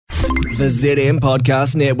The ZM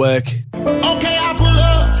Podcast Network. Okay, I pull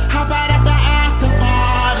up, hop out at the after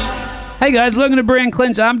party. Hey guys, welcome to Bree and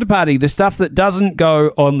Clint's After Party. The stuff that doesn't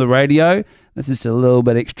go on the radio. This is a little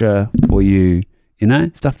bit extra for you, you know?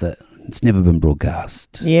 Stuff that it's never been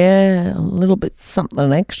broadcast. Yeah, a little bit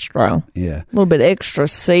something extra. Yeah. A little bit extra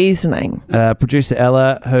seasoning. Producer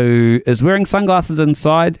Ella, who is wearing sunglasses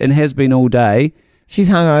inside and has been all day. She's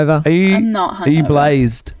hungover. I'm not hungover. Are you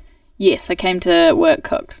blazed? Yes, I came to work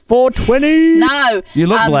cooked. 420? No. You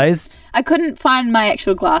look blazed. I couldn't find my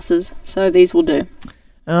actual glasses, so these will do.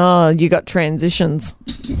 Oh, you got transitions.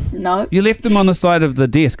 No. You left them on the side of the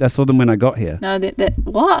desk. I saw them when I got here. No, that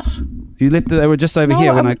what? You left them, they were just over No,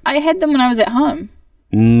 here when I had them when I was at home.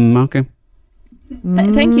 Okay.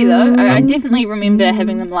 Thank you, though. I definitely remember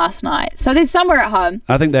having them last night. So they're somewhere at home.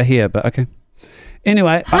 I think they're here, but okay.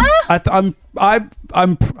 Anyway, I'm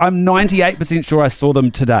 98% sure I saw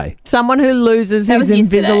them today. Someone who loses That his was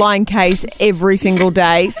yesterday. Invisalign case every single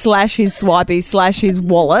day, slash his swipey, slash his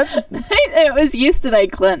wallet. It was yesterday,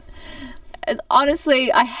 Clint.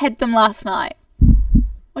 Honestly, I had them last night.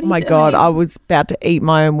 What are Oh my you God, doing? I was about to eat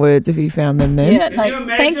my own words if you found them then. Yeah, no,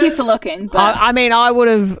 thank you for looking, but I mean, I would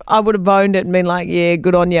have owned it and been like, yeah,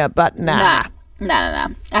 good on you, but nah. Nah.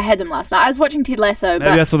 I had them last night. I was watching Ted Lasso,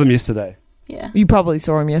 Maybe I but saw them yesterday. yeah. You probably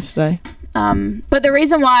saw him yesterday. But the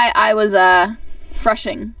reason why I was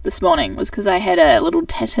frushing this morning was because I had a little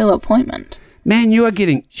tattoo appointment. Man, you are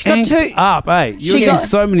getting got amped two- up, eh? You're She getting got-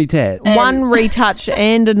 so many tats. One retouch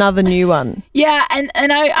and another new one. Yeah, and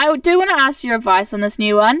I do want to ask your advice on this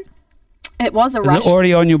new one. It was a Is rush. it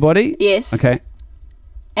already on your body? Yes. Okay.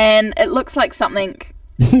 And it looks like something,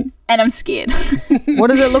 and I'm scared.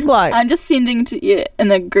 What does it look like? I'm just sending to you in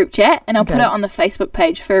the group chat, and I'll put Okay. it on the Facebook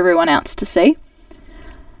page for everyone else to see.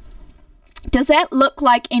 Does that look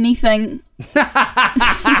like anything?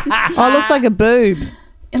 Oh, it looks like a boob.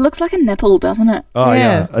 It looks like a nipple, doesn't it? Oh, yeah.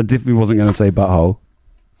 Yeah. I definitely wasn't going to say butthole.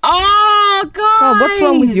 Oh, God. God, what's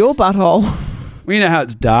wrong with your butthole? Well, you know how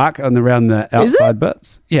it's dark around the Is it? outside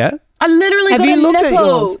bits? Yeah. I literally Have got you a looked at nipple.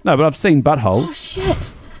 yours? No, but I've seen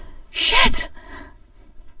buttholes. Shit.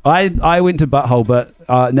 I went to butthole, but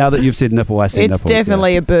now that you've said nipple, I see It's nipple.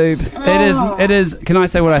 definitely a boob. Yeah. It is. Can I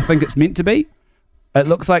say what I think it's meant to be? It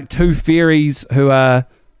looks like two fairies who are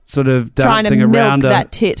sort of Trying to dancing milk around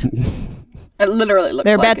that tit. It literally looks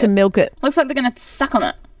They're like about to it. milk it. Looks like they're going to suck on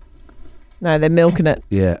it. No, they're milking it.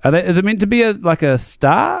 Yeah. Is it meant to be like a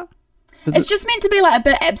star? It's just meant to be like a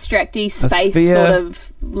bit abstracty space sphere? sort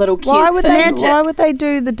of little cute Why would thing. Why would they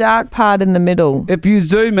do the dark part in the middle? If you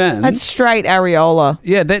zoom in, That's straight areola.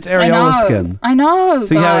 yeah, that's I know. areola skin. I know.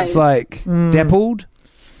 See how it's guys. like dappled?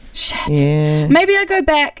 Shit. Yeah. Maybe I go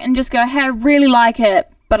back and just go, hey, I really like it,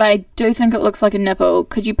 but I do think it looks like a nipple.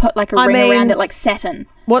 Could you put like a ring around it like satin?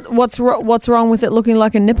 What's wrong with it looking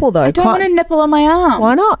like a nipple though? I don't want a nipple on my arm.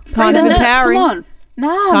 Why not? Kind of Freedom. empowering. Come on.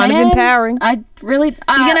 No, Kind of man. empowering. I really...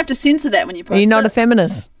 You're going to have to censor that when you post Are you not it. a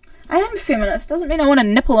feminist? I am feminist. Doesn't mean I want a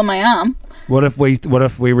nipple on my arm. What if we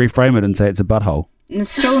reframe it and say it's a butthole? It's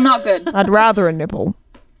still not good. I'd rather a nipple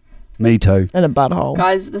Me too. than a butthole.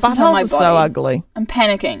 Guys, this is on my Buttholes body. are so ugly. I'm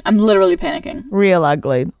panicking. I'm literally panicking. Real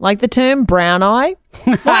ugly. Like the term brown eye.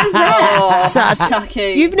 What is that? Such.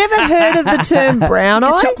 Chucky. You've never heard of the term brown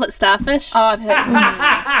eye? Chocolate starfish. Oh, I've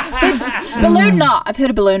heard... balloon knot. I've heard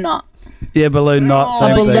of balloon knot. Yeah, balloon knot. A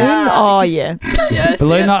Same balloon? thing. Oh, yeah. Yes,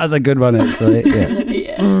 Balloon yeah. knot is a good one, actually. Yeah.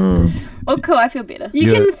 Yeah. Oh, cool. I feel better.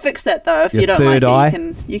 You Your- can fix that though if your you don't third like eye?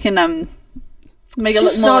 it. You can make it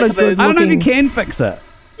Just look more not like a a boob. good- I don't know if you Looking- can fix it.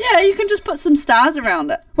 Yeah, you can just put some stars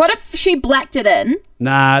around it. What if she blacked it in?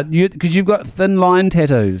 Nah, because you've got thin line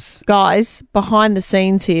tattoos. Guys, behind the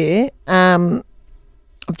scenes here, I've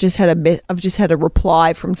just had a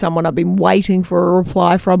reply from someone I've been waiting for a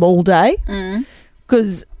reply from all day.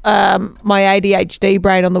 Because my ADHD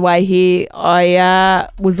brain on the way here, I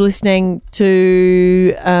was listening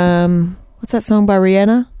to what's that song by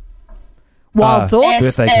Rihanna? Wild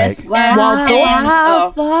Thoughts. Birthday cake. Wild Thoughts.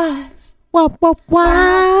 Oh.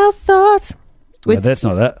 Wild Thoughts. No, that's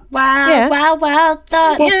not it. Wow, Yeah. wow, wow,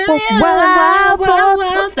 thought. Wild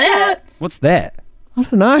Thoughts. What's that? What's that? I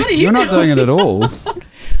don't know. You're not doing it at all.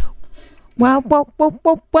 Wild Thoughts.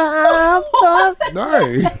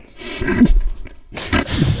 No.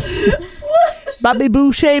 Bobby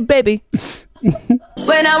Boucher, baby.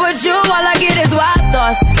 When I'm with you, all I get is wild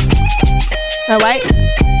thoughts. Oh, wait.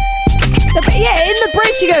 Yeah, in the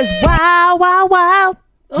bridge she goes, wow, wow, wow.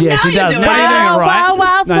 Yeah, she does. doing Now you're doing it right. Wow,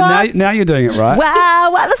 wow, No, thoughts. now you're doing it right. Wow,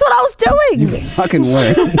 wow. That's what I was doing. Fucking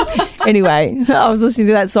worked. Anyway, I was listening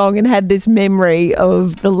to that song and had this memory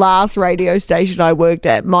of the last radio station I worked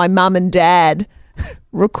at. My mum and dad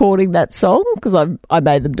recording that song because I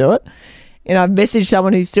made them do it. And I've messaged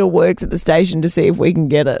someone who still works at the station to see if we can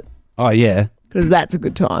get it Oh, yeah. because that's a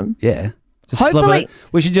good time. Yeah. Just Hopefully- slip it.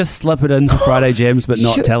 We should just slip it into Friday Jams but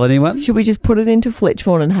not tell anyone. Should we just put it into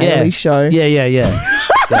Fletchhorn and Haley's show? Yeah.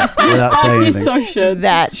 Without saying You anything. so should.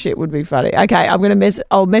 That shit would be funny. Okay, I'm gonna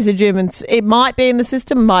I'll message him, and it might be in the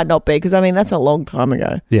system, might not be, because I mean that's a long time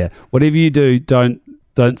ago. Yeah. Whatever you do, don't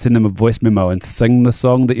send them a voice memo and sing the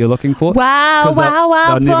song that you're looking for. Wow, 'Cause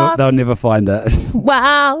wow, they'll never find it.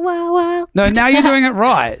 wow, wow, wow, No, now you're doing it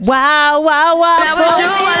right. wow, wow, wow. Now with you,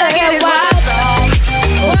 all I get is wild.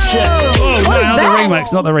 Oh, shit. Oh, What is not that? the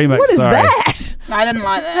remix, not the remix. What is Sorry. that? I didn't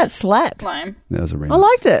like that. That slapped. Lame. That was a remix. I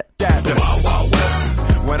liked it.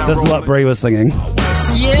 This is what Bree was singing.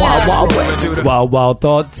 Yeah. Wild, wild west. Wild, wild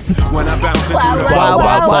thoughts. When I bounce into Wild,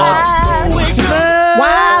 wild thoughts.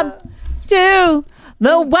 Wild to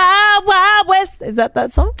the wild, wild west. Is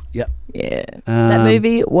that song? Yep. Yeah. That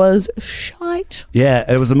movie was shite.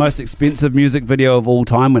 Yeah, it was the most expensive music video of all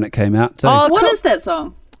time when it came out, too. Oh, What is that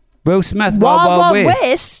song? Will Smith, Wild, Wild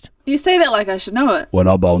West. You say that like I should know it. When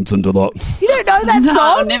I bounce into that. You don't know that No,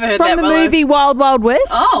 song I've never heard from that the in my life. movie Wild Wild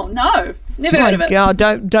West? Oh no, never heard of it. God,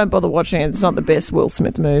 don't bother watching it. It's not the best Will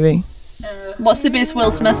Smith movie. What's the best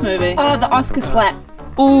Will Smith movie? Oh, the Oscar slap.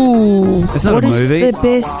 Ooh, It's not what a is movie. the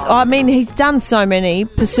best? I mean, he's done so many.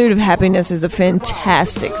 Pursuit of Happiness is a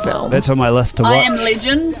fantastic film. That's on my list to watch. I Am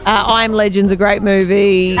Legend. I Am Legend's a great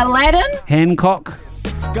movie. Aladdin. Hancock.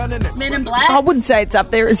 Men in Black. I wouldn't say it's up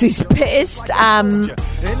there as his best.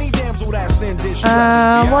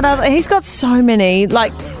 What other? He's got so many.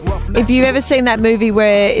 Like, if you've ever seen that movie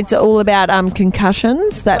where it's all about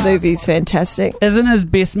concussions, that movie's fantastic. Isn't his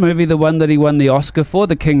best movie the one that he won the Oscar for,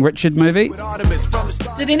 the King Richard movie?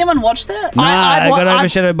 Did anyone watch that? Nah, I've it wa- got I've-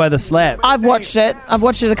 overshadowed by the slap. I've watched it. I've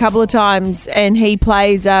watched it a couple of times, and he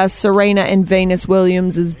plays Serena and Venus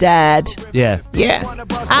Williams' dad. Yeah. Yeah,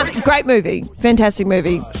 great movie, fantastic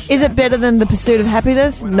movie. Is it better than The Pursuit of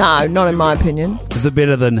Happiness? No, not in my opinion. Is it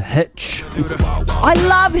better than Hitch? I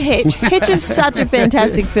love Hitch. Hitch is such a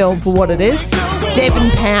fantastic film for what it is. 7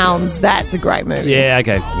 pounds. That's a great movie. Yeah,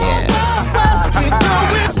 okay. Yeah.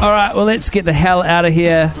 All right, well, let's get the hell out of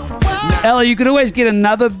here. Ella, you could always get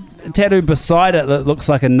another tattoo beside it that looks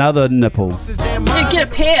like another nipple. Yeah, get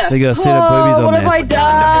a pair. So you got a set of boobies on What there. have I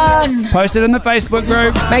done? Post it in the Facebook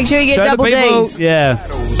group. Make sure you get Show double the people. D's. Yeah. in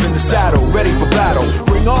the saddle, ready for battle.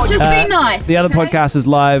 Bring all Just be nice. The other podcast is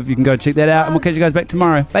live. You can go check that out, and we'll catch you guys back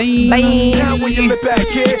tomorrow. Bye. Bye. Now when you look back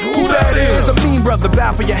here, who that is? A mean brother,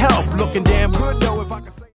 bound for your health. Looking damn good though, if I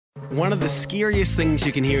can say. One of the scariest things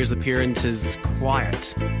you can hear as a parent is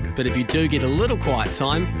quiet. But if you do get a little quiet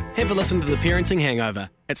time, have a listen to The Parenting Hangover.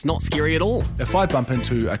 It's not scary at all. If I bump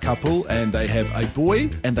into a couple and they have a boy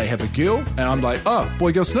and they have a girl, and I'm like, oh,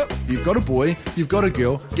 boy, girl, snip. You've got a boy, you've got a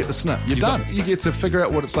girl, get the snip. You're done. You get to figure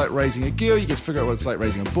out what it's like raising a girl, you get to figure out what it's like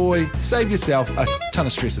raising a boy, save yourself a ton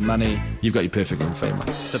of stress and money. You've got your perfect little family.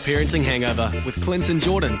 The Parenting Hangover with Clint and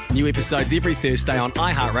Jordan. New episodes every Thursday on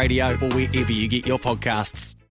iHeartRadio or wherever you get your podcasts.